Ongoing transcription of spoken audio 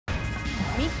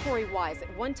Meet Korey Wise.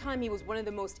 At one time, he was one of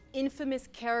the most infamous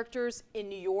characters in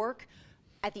New York.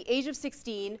 At the age of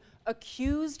 16,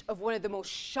 accused of one of the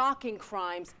most shocking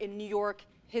crimes in New York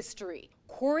history.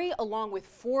 Korey, along with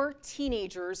 4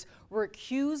 teenagers, were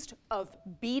accused of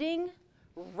beating,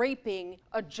 raping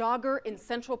a jogger in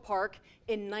Central Park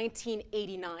in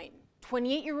 1989.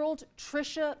 28-year-old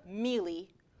Trisha Mealy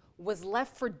was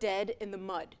left for dead in the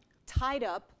mud, tied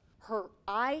up. Her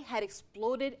eye had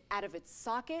exploded out of its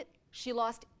socket. She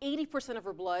lost 80% of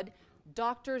her blood.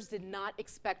 Doctors did not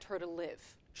expect her to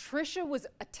live. Trisha was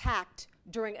attacked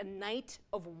during a night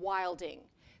of wilding.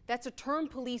 That's a term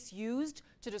police used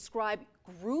to describe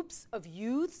groups of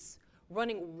youths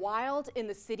running wild in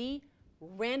the city,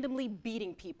 randomly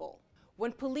beating people.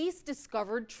 When police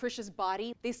discovered Trisha's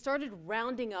body, they started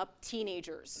rounding up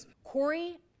teenagers.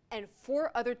 Korey and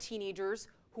 4 other teenagers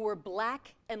who were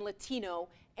Black and Latino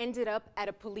ended up at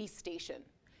a police station.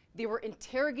 They were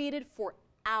interrogated for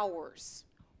hours.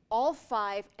 All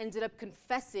 5 ended up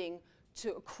confessing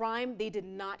to a crime they did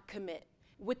not commit.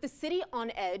 With the city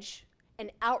on edge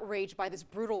and outraged by this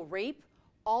brutal rape,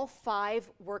 all 5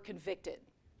 were convicted.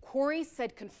 Korey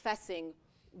said confessing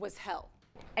was hell.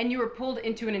 And you were pulled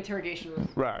into an interrogation room.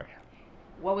 Right.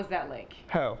 What was that like?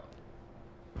 Hell.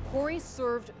 Korey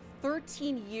served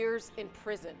 13 years in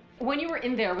prison. When you were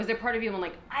in there, was there part of you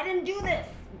like, I didn't do this?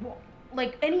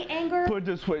 Like any anger? Put it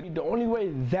this way, the only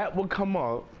way that would come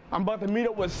up, I'm about to meet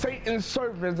up with Satan's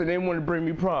servants and they want to bring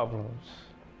me problems.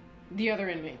 The other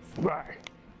inmates? Right.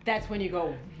 That's when you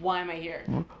go, why am I here?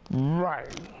 Right.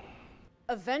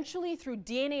 Eventually, through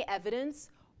DNA evidence,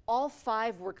 all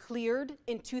 5 were cleared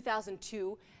in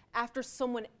 2002 after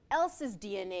someone else's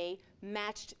DNA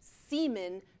matched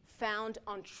semen found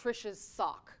on Trisha's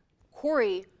sock.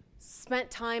 Korey spent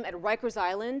time at Rikers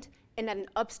Island and at an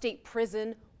upstate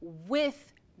prison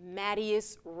with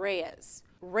Mattias Reyes.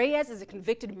 Reyes is a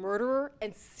convicted murderer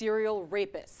and serial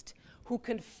rapist who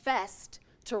confessed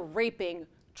to raping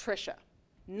Trisha.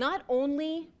 Not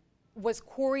only was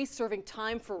Korey serving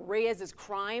time for Reyes'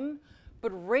 crime,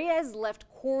 but Reyes left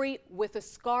Korey with a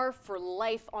scar for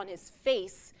life on his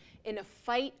face in a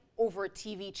fight over a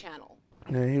TV channel.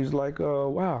 And he's like,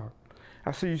 wow,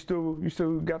 I see you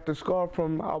still got the scar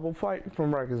from our fight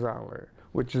from Rikers Island,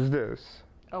 which is this.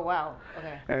 Oh, wow,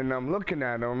 okay. And I'm looking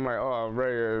at him, I'm like, oh,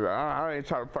 Reyes, I ain't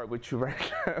trying to fight with you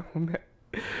right now, man.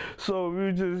 So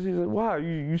he's like, wow,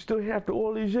 you still here after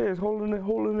all these years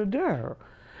holding it down.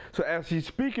 So as he's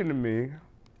speaking to me,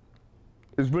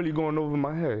 it's really going over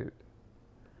my head.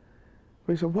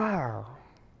 But he said, wow,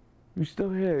 you still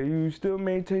here, you still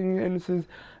maintaining your innocence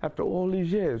after all these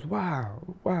years, wow,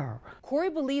 wow.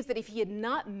 Korey believes that if he had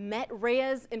not met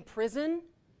Reyes in prison,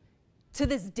 to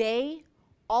this day,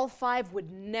 all 5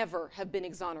 would never have been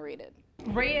exonerated.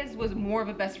 Reyes was more of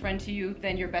a best friend to you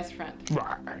than your best friend?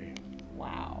 Right.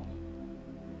 Wow.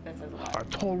 That says a lot. A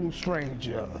total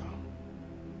stranger.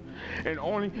 And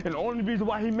the only reason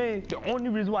why he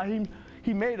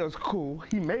made us cool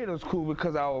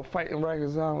because I was fighting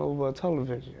Rikers Island over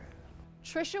television.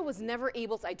 Trisha was never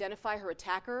able to identify her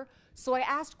attacker, so I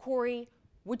asked Korey,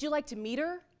 would you like to meet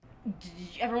her? Did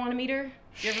you ever want to meet her?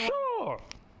 Sure.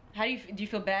 How do you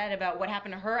feel bad about what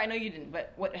happened to her? I know you didn't,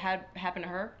 but what had happened to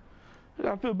her?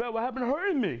 I feel bad what happened to her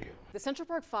and me. The Central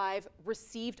Park 5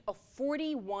 received a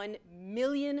 $41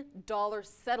 million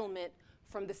settlement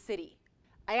from the city.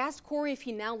 I asked Korey if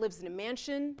he now lives in a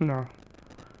mansion. No.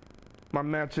 My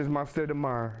mansion is my state of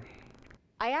mind.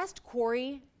 I asked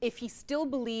Korey if he still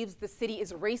believes the city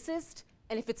is racist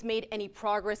and if it's made any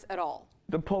progress at all.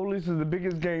 The police is the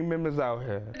biggest gang members out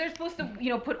here. They're supposed to,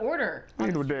 put order.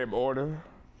 Ain't no damn order.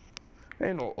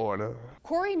 Ain't no order.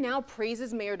 Korey now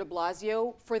praises Mayor de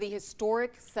Blasio for the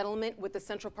historic settlement with the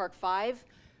Central Park 5,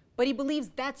 but he believes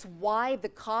that's why the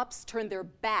cops turned their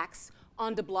backs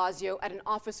on de Blasio at an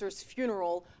officer's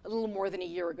funeral a little more than a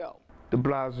year ago. De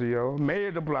Blasio,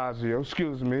 Mayor de Blasio,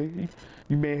 excuse me,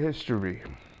 you made history.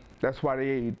 That's why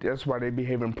they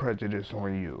behave in prejudice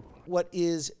on you. What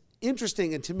is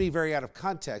interesting and to me very out of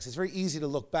context, it's very easy to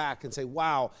look back and say,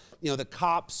 wow, the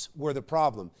cops were the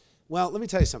problem. Well, let me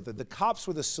tell you something. The cops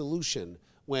were the solution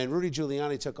when Rudy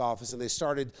Giuliani took office and they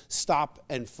started stop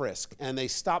and frisk and they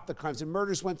stopped the crimes and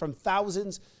murders went from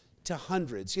thousands to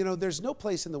hundreds. There's no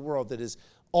place in the world that is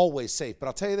always safe. But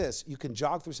I'll tell you this, you can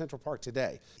jog through Central Park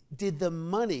today. Did the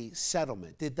money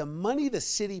settlement, did the money the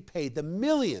city paid, the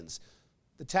millions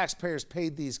the taxpayers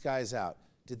paid these guys out,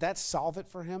 did that solve it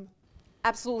for him?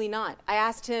 Absolutely not. I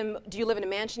asked him, do you live in a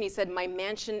mansion? He said, my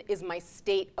mansion is my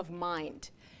state of mind.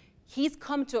 He's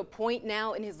come to a point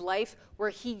now in his life where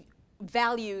he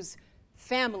values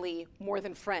family more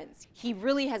than friends. He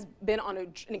really has been on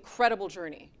an incredible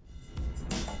journey.